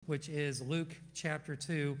which is Luke chapter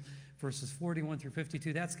 2, verses 41 through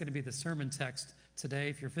 52. That's going to be the sermon text today.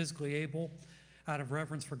 If you're physically able, out of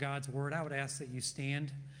reverence for God's word, I would ask that you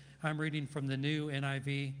stand. I'm reading from the new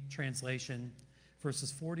NIV translation,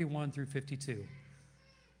 verses 41 through 52.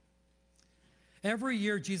 Every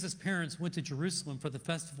year, Jesus' parents went to Jerusalem for the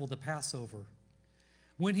festival of the Passover.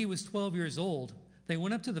 When he was 12 years old, they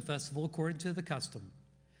went up to the festival according to the custom.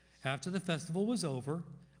 After the festival was over,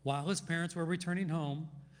 while his parents were returning home,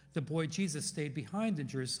 the boy Jesus stayed behind in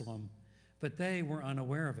Jerusalem, but they were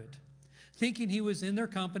unaware of it. Thinking he was in their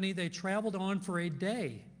company, they traveled on for a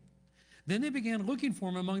day. Then they began looking for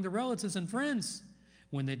him among the relatives and friends.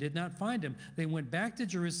 When they did not find him, they went back to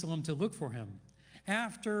Jerusalem to look for him.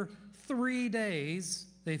 After 3 days,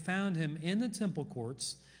 they found him in the temple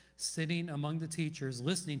courts, sitting among the teachers,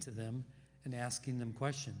 listening to them and asking them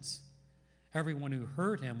questions. Everyone who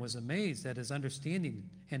heard him was amazed at his understanding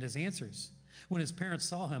and his answers. When his parents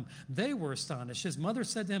saw him, they were astonished. His mother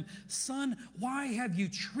said to him, "Son, why have you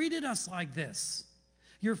treated us like this?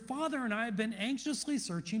 Your father and I have been anxiously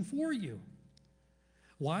searching for you."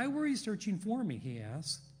 "Why were you searching for me?" he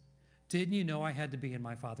asked. "Didn't you know I had to be in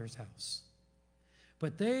my father's house?"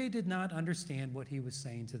 But they did not understand what he was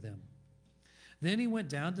saying to them. Then he went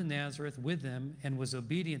down to Nazareth with them and was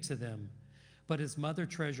obedient to them. But his mother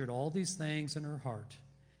treasured all these things in her heart.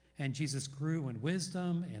 And Jesus grew in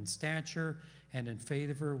wisdom and stature and in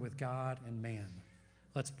favor with God and man.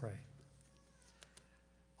 Let's pray.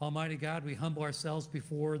 Almighty God, we humble ourselves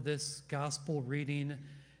before this gospel reading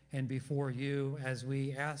and before you as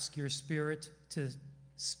we ask your Spirit to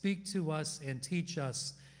speak to us and teach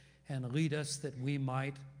us and lead us that we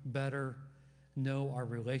might better know our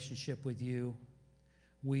relationship with you.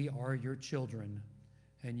 We are your children,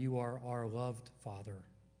 and you are our loved Father.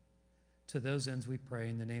 To those ends we pray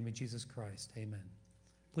in the name of Jesus Christ. Amen.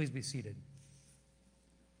 Please be seated.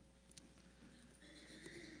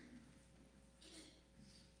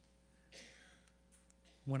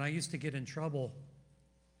 When I used to get in trouble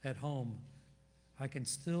at home, I can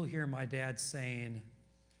still hear my dad saying,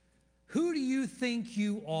 "Who do you think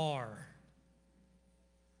you are?"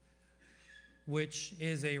 Which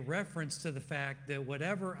is a reference to the fact that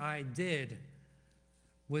whatever I did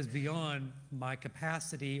was beyond my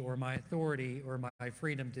capacity or my authority or my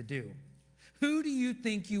freedom to do. Who do you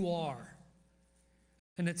think you are?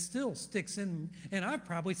 And it still sticks in, and I've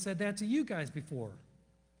probably said that to you guys before.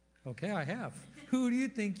 Okay, I have. Who do you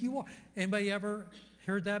think you are? Anybody ever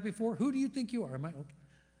heard that before? Who do you think you are? Okay.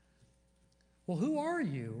 Well, who are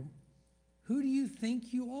you? Who do you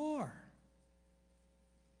think you are?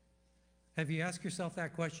 Have you asked yourself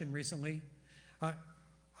that question recently?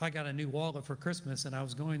 I got a new wallet for Christmas, and I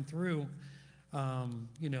was going through,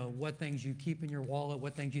 what things you keep in your wallet,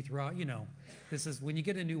 what things you throw out. This is when you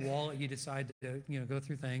get a new wallet, you decide to, go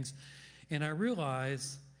through things. And I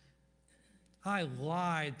realized I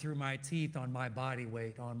lied through my teeth on my body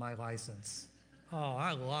weight on my license. Oh,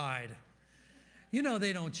 I lied.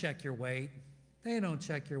 They don't check your weight. They don't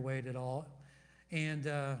check your weight at all. And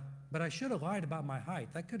but I should have lied about my height.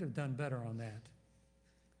 I could have done better on that.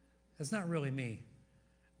 That's not really me.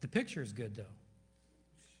 The picture is good, though.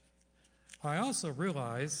 I also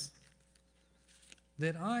realize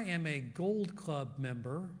that I am a Gold Club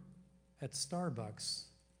member at Starbucks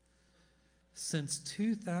since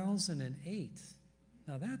 2008.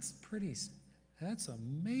 Now that's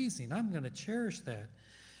amazing. I'm going to cherish that.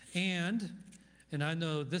 And I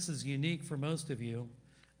know this is unique for most of you,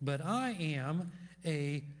 but I am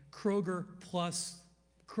a Kroger Plus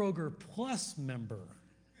member.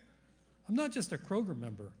 I'm not just a Kroger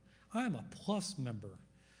member. I'm a Plus member.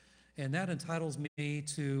 And that entitles me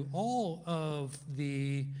to all of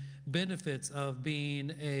the benefits of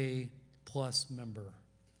being a Plus member.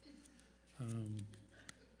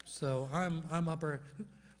 So I'm upper.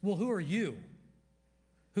 Well, who are you?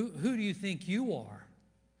 Who do you think you are?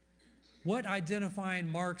 What identifying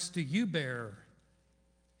marks do you bear?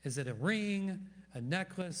 Is it a ring, a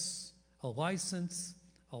necklace, a license,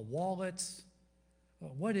 a wallet?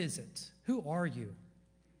 What is it? Who are you?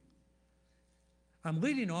 I'm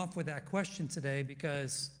leading off with that question today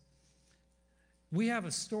because we have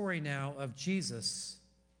a story now of Jesus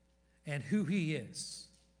and who he is.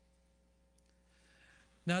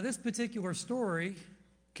 Now, this particular story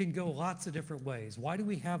can go lots of different ways. Why do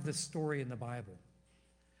we have this story in the Bible?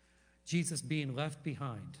 Jesus being left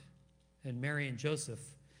behind and Mary and Joseph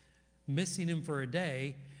missing him for a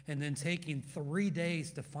day and then taking 3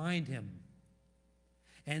 days to find him.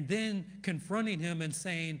 And then confronting him and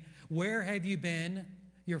saying, "Where have you been?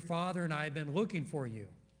 Your father and I have been looking for you."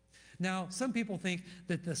 Now, some people think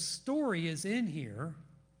that the story is in here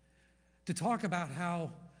to talk about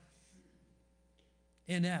how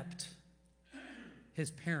inept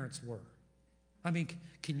his parents were. I mean,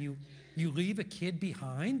 can you leave a kid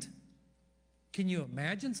behind? Can you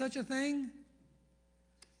imagine such a thing?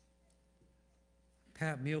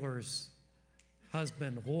 Pat Mueller's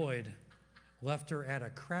husband, Lloyd, left her at a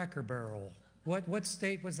Cracker Barrel. What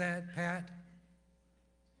state was that, Pat?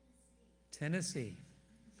 Tennessee.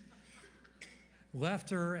 Left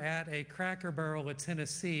her at a Cracker Barrel at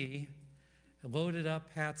Tennessee, loaded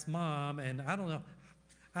up Pat's mom, and I don't know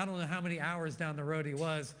how many hours down the road he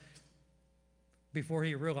was before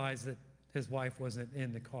he realized that his wife wasn't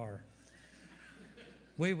in the car.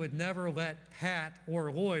 We would never let Pat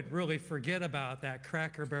or Lloyd really forget about that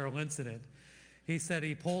Cracker Barrel incident. He said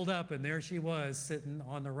he pulled up, and there she was sitting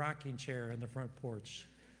on the rocking chair in the front porch,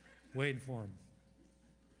 waiting for him.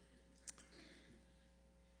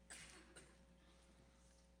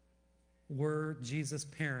 Were Jesus'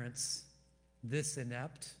 parents this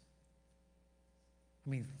inept? I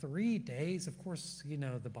mean, 3 days, of course, you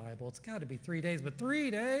know the Bible. It's got to be 3 days, but 3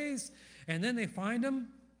 days, and then they find him.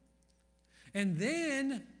 And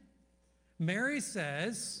then Mary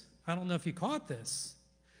says, I don't know if you caught this.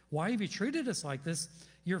 Why have you treated us like this?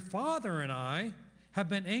 Your father and I have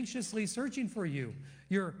been anxiously searching for you.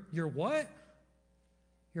 Your what?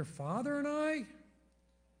 Your father and I?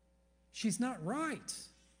 She's not right.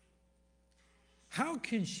 How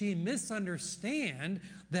can she misunderstand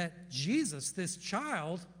that Jesus, this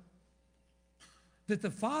child, that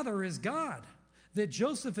the Father is God, that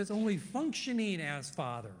Joseph is only functioning as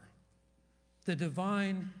Father, the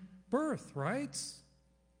divine birth, right?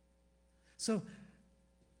 So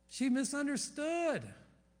she misunderstood.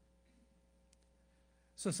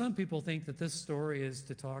 So some people think that this story is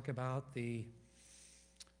to talk about the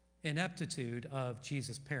ineptitude of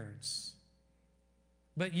Jesus' parents.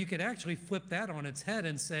 But you could actually flip that on its head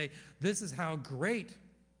and say, this is how great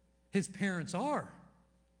his parents are.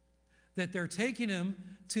 That they're taking him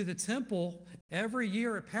to the temple every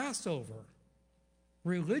year at Passover,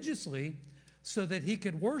 religiously, so that he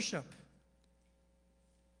could worship.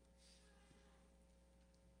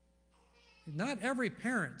 Not every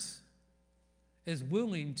parent is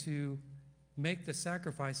willing to make the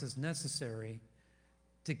sacrifices necessary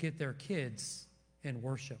to get their kids in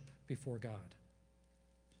worship before God.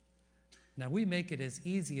 Now, we make it as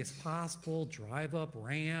easy as possible, drive up,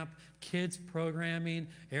 ramp, kids programming,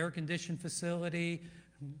 air-conditioned facility,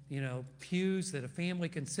 pews that a family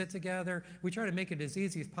can sit together. We try to make it as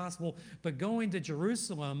easy as possible, but going to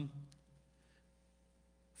Jerusalem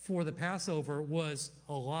for the Passover was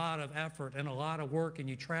a lot of effort and a lot of work, and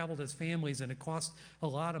you traveled as families, and it cost a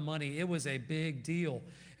lot of money. It was a big deal,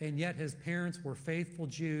 and yet his parents were faithful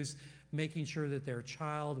Jews, making sure that their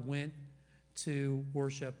child went to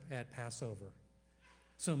worship at Passover.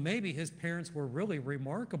 So maybe his parents were really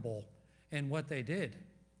remarkable in what they did.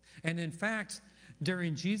 And in fact,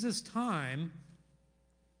 during Jesus' time,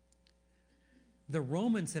 the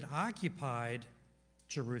Romans had occupied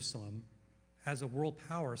Jerusalem as a world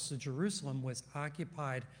power, so Jerusalem was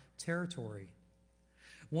occupied territory.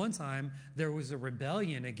 One time, there was a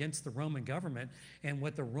rebellion against the Roman government, and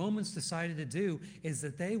what the Romans decided to do is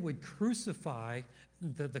that they would crucify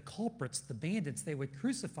the culprits, the bandits. They would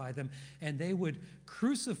crucify them, and they would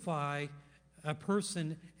crucify a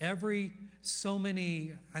person every so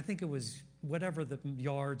many, I think it was whatever the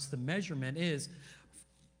yards, the measurement is,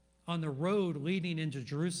 on the road leading into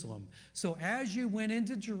Jerusalem. So as you went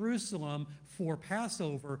into Jerusalem for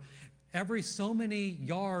Passover, every so many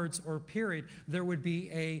yards or period, there would be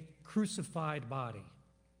a crucified body.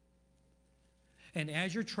 And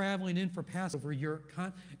as you're traveling in for Passover,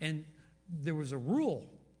 and there was a rule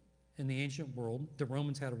in the ancient world, the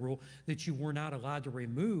Romans had a rule, that you were not allowed to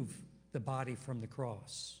remove the body from the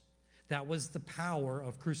cross. That was the power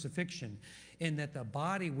of crucifixion, in that the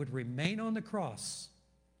body would remain on the cross,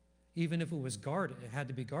 even if it was guarded. It had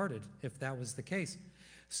to be guarded if that was the case,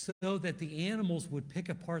 so that the animals would pick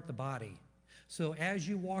apart the body. So as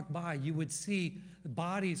you walk by, you would see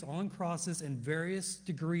bodies on crosses in various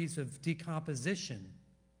degrees of decomposition.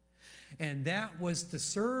 And that was to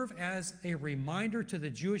serve as a reminder to the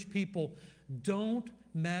Jewish people, don't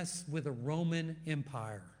mess with the Roman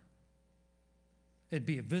Empire. It'd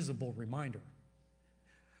be a visible reminder,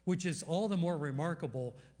 which is all the more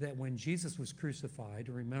remarkable that when Jesus was crucified,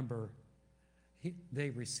 remember, they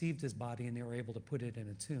received his body and they were able to put it in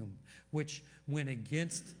a tomb, which went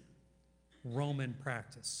against Roman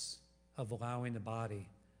practice of allowing the body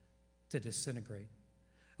to disintegrate.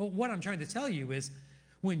 Well, what I'm trying to tell you is,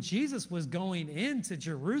 when Jesus was going into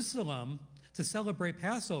Jerusalem to celebrate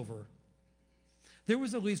Passover, there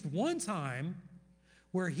was at least one time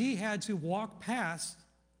where he had to walk past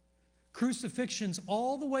crucifixions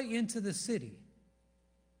all the way into the city,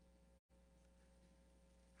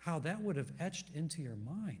 how that would have etched into your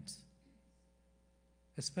mind,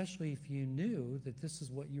 especially if you knew that this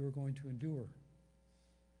is what you were going to endure.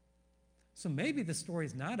 So maybe the story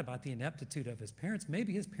is not about the ineptitude of his parents.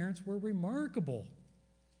 Maybe his parents were remarkable,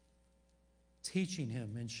 teaching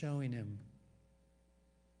him and showing him.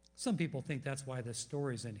 Some people think that's why this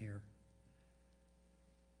story's in here.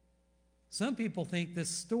 Some people think this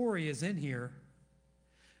story is in here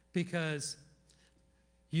because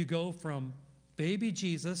you go from baby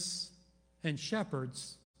Jesus and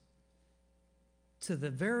shepherds to the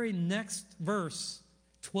very next verse,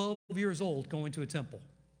 12 years old, going to a temple.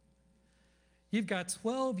 You've got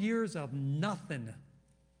 12 years of nothing,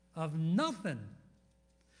 of nothing.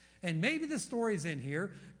 And maybe the story's in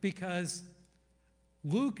here because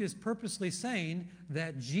Luke is purposely saying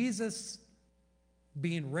that Jesus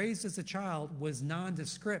being raised as a child was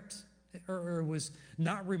nondescript or was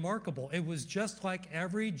not remarkable. It was just like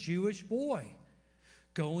every Jewish boy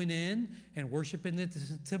going in and worshiping the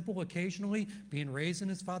temple occasionally, being raised in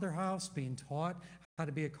his father's house, being taught how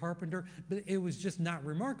to be a carpenter. But it was just not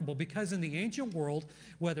remarkable because in the ancient world,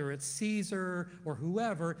 whether it's Caesar or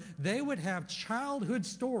whoever, they would have childhood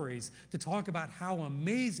stories to talk about how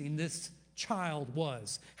amazing this child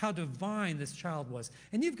was, how divine this child was.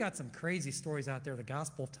 And you've got some crazy stories out there. The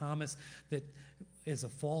Gospel of Thomas that is a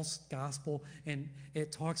false gospel, and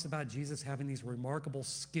it talks about Jesus having these remarkable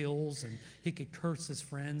skills, and he could curse his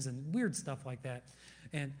friends and weird stuff like that.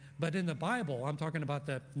 But in the Bible, I'm talking about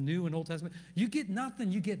the New and Old Testament, you get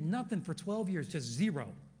nothing for 12 years, just zero.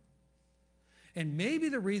 And maybe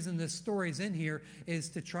the reason this story's in here is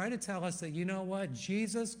to try to tell us that, you know what,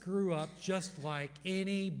 Jesus grew up just like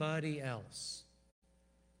anybody else.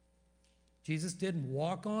 Jesus didn't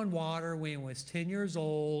walk on water when he was 10 years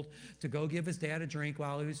old to go give his dad a drink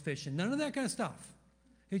while he was fishing. None of that kind of stuff.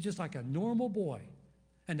 He's just like a normal boy.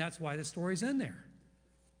 And that's why the story's in there.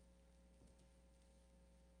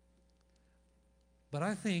 But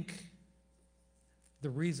I think the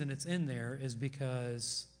reason it's in there is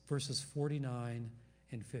because verses 49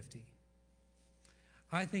 and 50.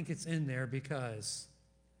 I think it's in there because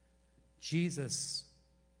Jesus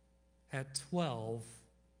at 12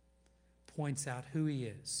 points out who he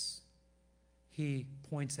is. He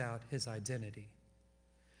points out his identity.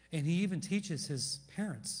 And he even teaches his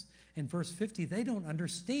parents. In verse 50, they don't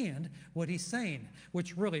understand what he's saying,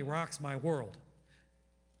 which really rocks my world.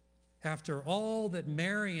 After all that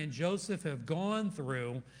Mary and Joseph have gone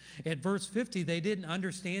through, at verse 50, they didn't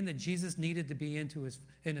understand that Jesus needed to be in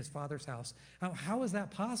his Father's house. How is that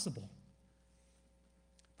possible?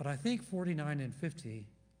 But I think 49 and 50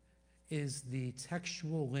 is the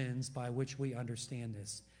textual lens by which we understand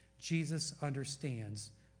this. Jesus understands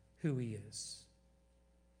who he is,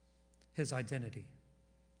 his identity.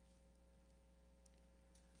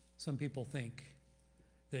 Some people think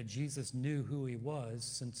that Jesus knew who he was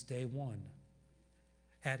since day one.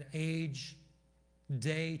 At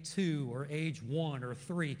day 2 or age 1 or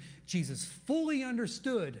 3, Jesus fully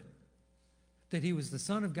understood that he was the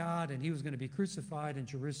Son of God and he was going to be crucified in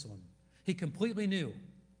Jerusalem. He completely knew.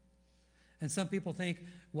 And some people think,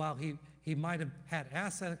 while he might have had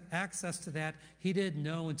access to that, he didn't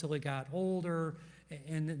know until he got older,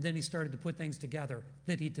 and then he started to put things together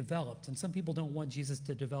that he developed. And some people don't want Jesus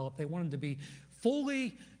to develop. They want him to be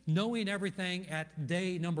fully knowing everything at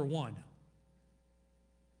day number 1.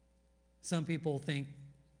 Some people think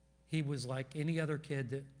he was like any other kid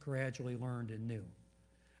that gradually learned and knew.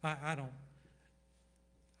 I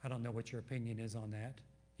don't know what your opinion is on that.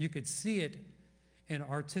 You could see it in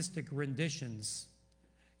artistic renditions.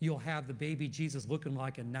 You'll have the baby Jesus looking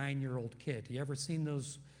like a 9-year-old kid. You ever seen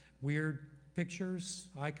those weird pictures,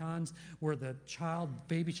 icons, where the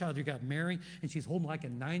baby child, you got Mary, and she's holding like a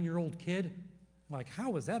 9-year-old kid? Like,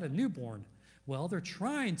 how is that a newborn? Well, they're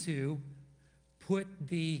trying to put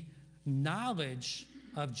the knowledge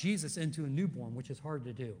of Jesus into a newborn, which is hard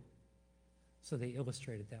to do. So they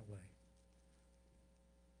illustrate it that way.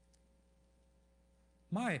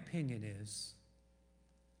 My opinion is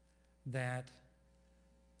that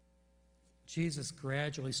Jesus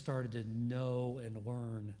gradually started to know and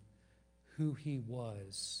learn who he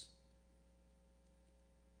was.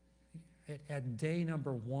 At day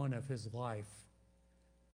number 1 of his life,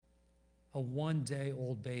 a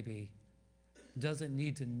 1-day-old baby doesn't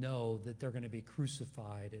need to know that they're going to be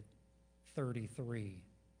crucified at 33.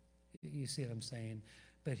 You see what I'm saying?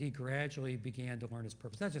 But he gradually began to learn his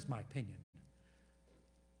purpose. That's just my opinion.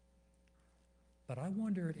 But I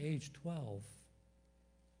wonder at age 12,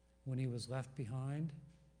 when he was left behind,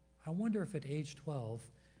 I wonder if at age 12,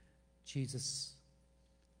 Jesus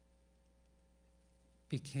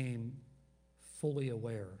became fully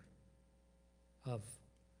aware of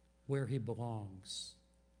where he belongs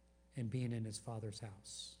and being in his Father's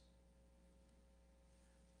house.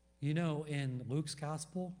 You know, in Luke's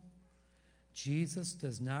gospel, Jesus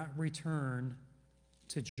does not return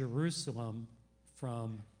to Jerusalem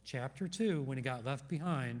from chapter 2 when he got left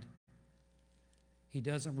behind. He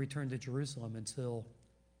doesn't return to Jerusalem until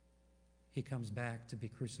he comes back to be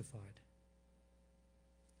crucified.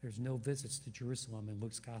 There's no visits to Jerusalem in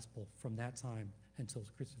Luke's gospel from that time until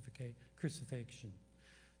crucifixion.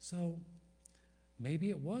 So maybe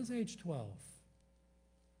it was age 12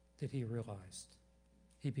 that he realized.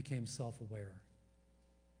 He became self-aware.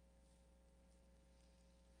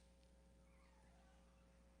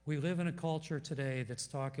 We live in a culture today that's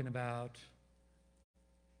talking about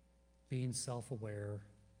being self-aware,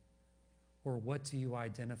 or what do you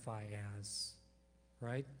identify as,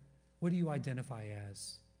 right? What do you identify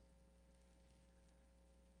as?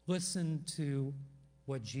 Listen to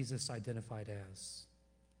what Jesus identified as.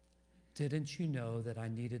 Didn't you know that I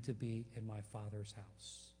needed to be in my Father's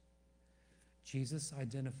house? Jesus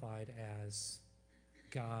identified as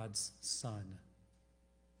God's Son.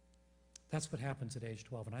 That's what happens at age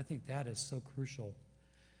 12, and I think that is so crucial,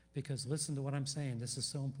 because listen to what I'm saying. This is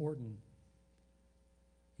so important.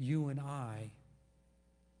 You and I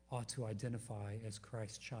ought to identify as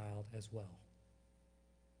Christ's child as well.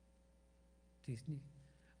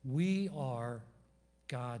 We are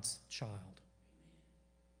God's child.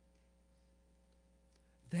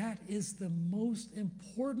 That is the most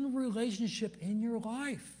important relationship in your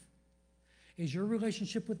life, is your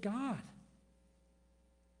relationship with God.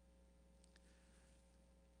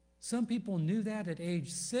 Some people knew that at age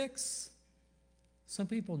 6. Some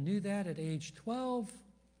people knew that at age 12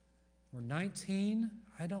 or 19.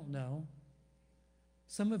 I don't know.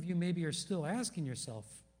 Some of you maybe are still asking yourself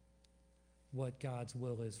what God's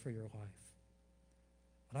will is for your life.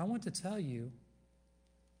 But I want to tell you,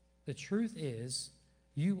 the truth is,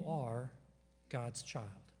 you are God's child.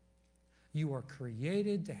 You are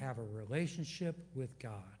created to have a relationship with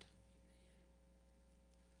God.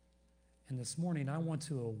 And this morning, I want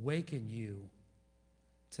to awaken you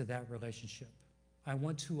to that relationship. I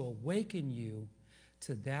want to awaken you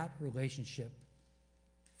to that relationship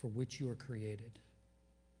for which you are created.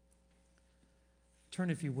 Turn,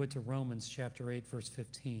 if you would, to Romans chapter 8, verse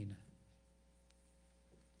 15.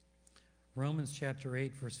 Romans chapter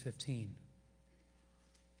 8, verse 15.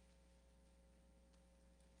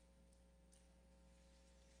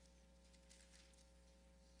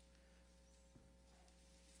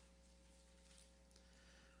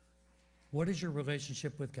 What is your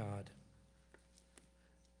relationship with God?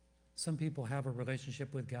 Some people have a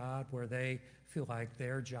relationship with God where they feel like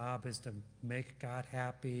their job is to make God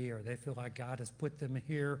happy, or they feel like God has put them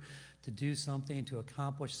here to do something, to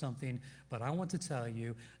accomplish something. But I want to tell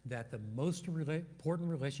you that the most important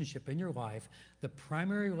relationship in your life, the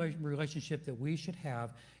primary relationship that we should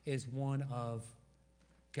have, is one of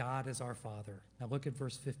God as our Father. Now look at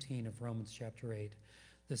verse 15 of Romans chapter 8.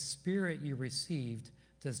 The Spirit you received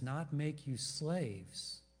does not make you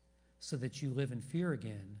slaves so that you live in fear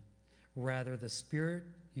again. Rather, the Spirit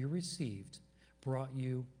you received brought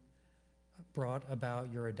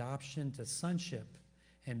about your adoption to sonship,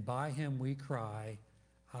 and by him we cry,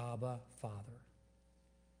 Abba, Father.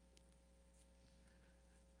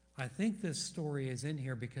 I think this story is in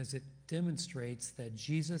here because it demonstrates that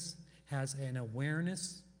Jesus has an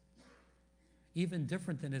awareness, even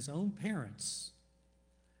different than his own parents,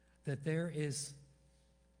 that there is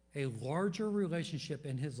a larger relationship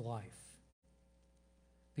in his life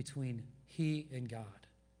between he and God,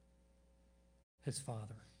 his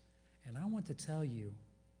Father. And I want to tell you,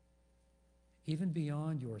 even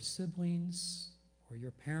beyond your siblings or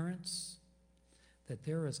your parents, that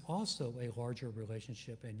there is also a larger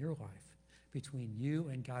relationship in your life between you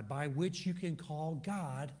and God, by which you can call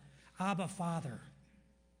God Abba, Father.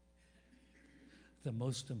 The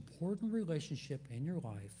most important relationship in your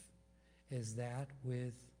life is that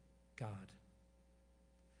with God.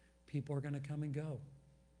 People are going to come and go.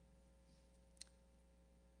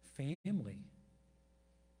 Family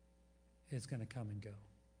is going to come and go.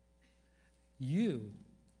 You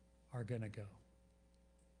are going to go.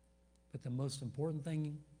 But the most important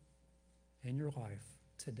thing in your life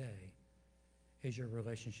today is your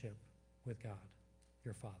relationship with God,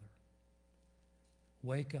 your Father.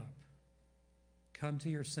 Wake up. Come to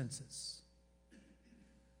your senses.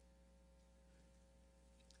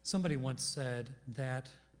 Somebody once said that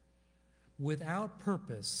without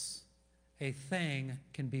purpose, a thing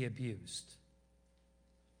can be abused.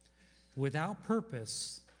 Without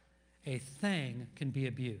purpose, a thing can be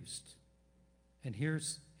abused. And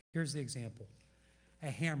here's the example. A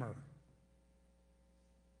hammer.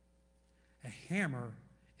 A hammer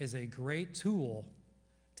is a great tool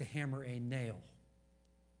to hammer a nail,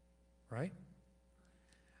 right?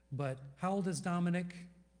 But how old is Dominic,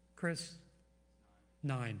 Chris?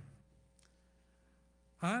 9.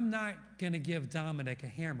 I'm not going to give Dominic a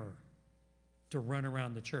hammer to run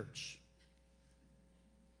around the church,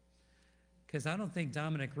 because I don't think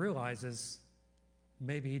Dominic realizes,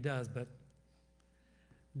 maybe he does, but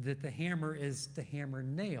that the hammer is to hammer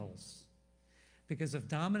nails. Because if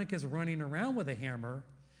Dominic is running around with a hammer,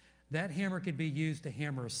 that hammer could be used to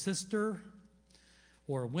hammer a sister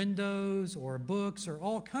or windows or books or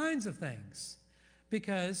all kinds of things.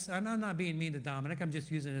 Because, and I'm not being mean to Dominic, I'm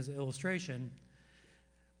just using it as an illustration,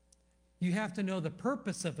 you have to know the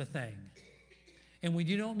purpose of a thing. And when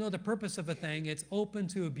you don't know the purpose of a thing, it's open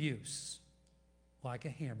to abuse, like a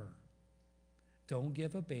hammer. Don't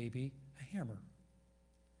give a baby a hammer.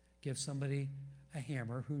 Give somebody a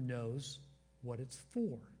hammer who knows what it's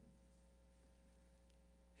for.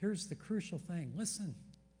 Here's the crucial thing. Listen,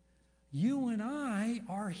 you and I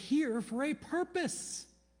are here for a purpose.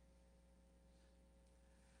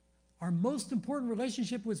 Our most important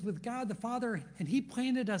relationship was with God the Father, and He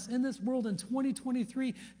planted us in this world in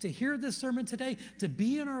 2023 to hear this sermon today, to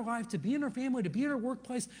be in our life, to be in our family, to be in our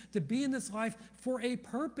workplace, to be in this life for a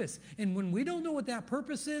purpose. And when we don't know what that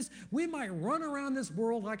purpose is, we might run around this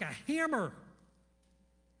world like a hammer.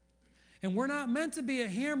 And we're not meant to be a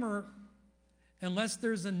hammer unless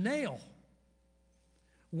there's a nail.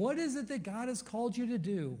 What is it that God has called you to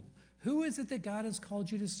do? Who is it that God has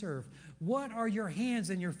called you to serve? What are your hands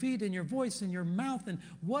and your feet and your voice and your mouth? And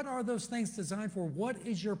what are those things designed for? What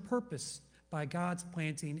is your purpose by God's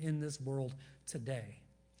planting in this world today?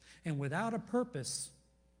 And without a purpose,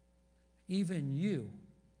 even you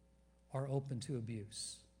are open to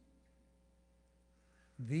abuse.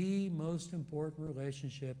 The most important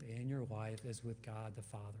relationship in your life is with God the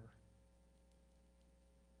Father.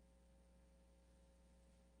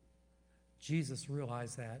 Jesus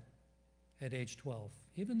realized that at age 12,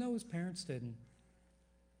 even though his parents didn't.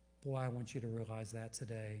 Boy, I want you to realize that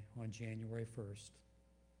today on January 1st.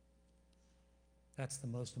 That's the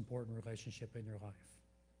most important relationship in your life.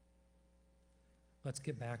 Let's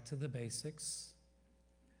get back to the basics,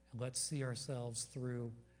 and let's see ourselves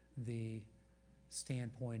through the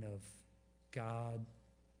standpoint of God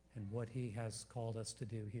and what He has called us to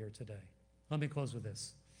do here today. Let me close with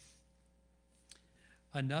this.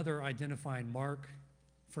 Another identifying mark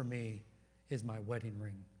for me is my wedding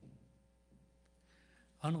ring.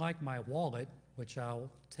 Unlike my wallet, which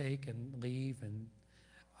I'll take and leave, and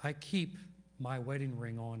I keep my wedding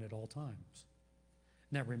ring on at all times.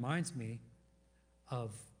 And that reminds me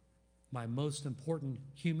of my most important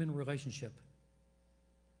human relationship,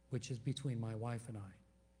 which is between my wife and I.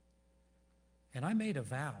 And I made a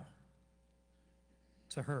vow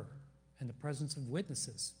to her in the presence of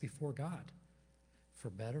witnesses before God, for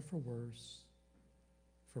better, for worse,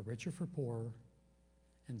 for richer, for poorer,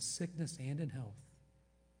 in sickness and in health.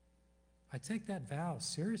 I take that vow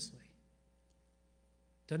seriously.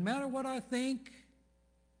 Doesn't matter what I think.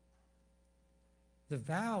 The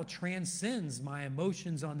vow transcends my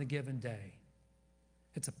emotions on the given day.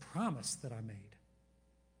 It's a promise that I made.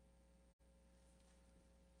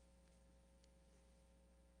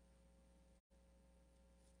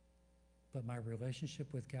 But my relationship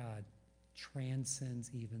with God transcends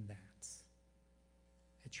even that.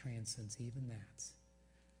 It transcends even that.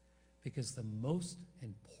 Because the most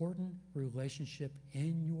important relationship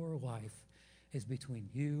in your life is between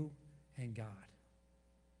you and God.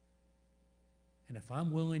 And if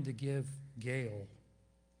I'm willing to give Gail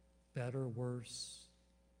better, worse,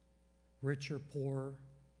 richer, poorer,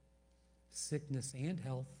 sickness and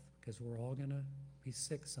health, because we're all going to be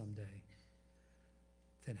sick someday,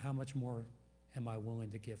 then how much more am I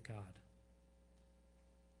willing to give God?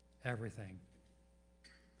 Everything.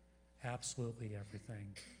 Absolutely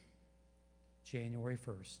everything. January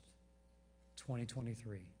 1st,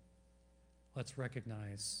 2023. Let's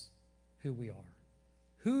recognize who we are.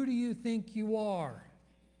 Who do you think you are?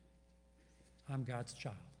 I'm God's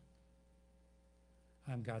child.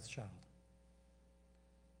 I'm God's child.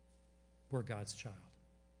 We're God's child.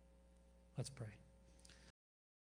 Let's pray.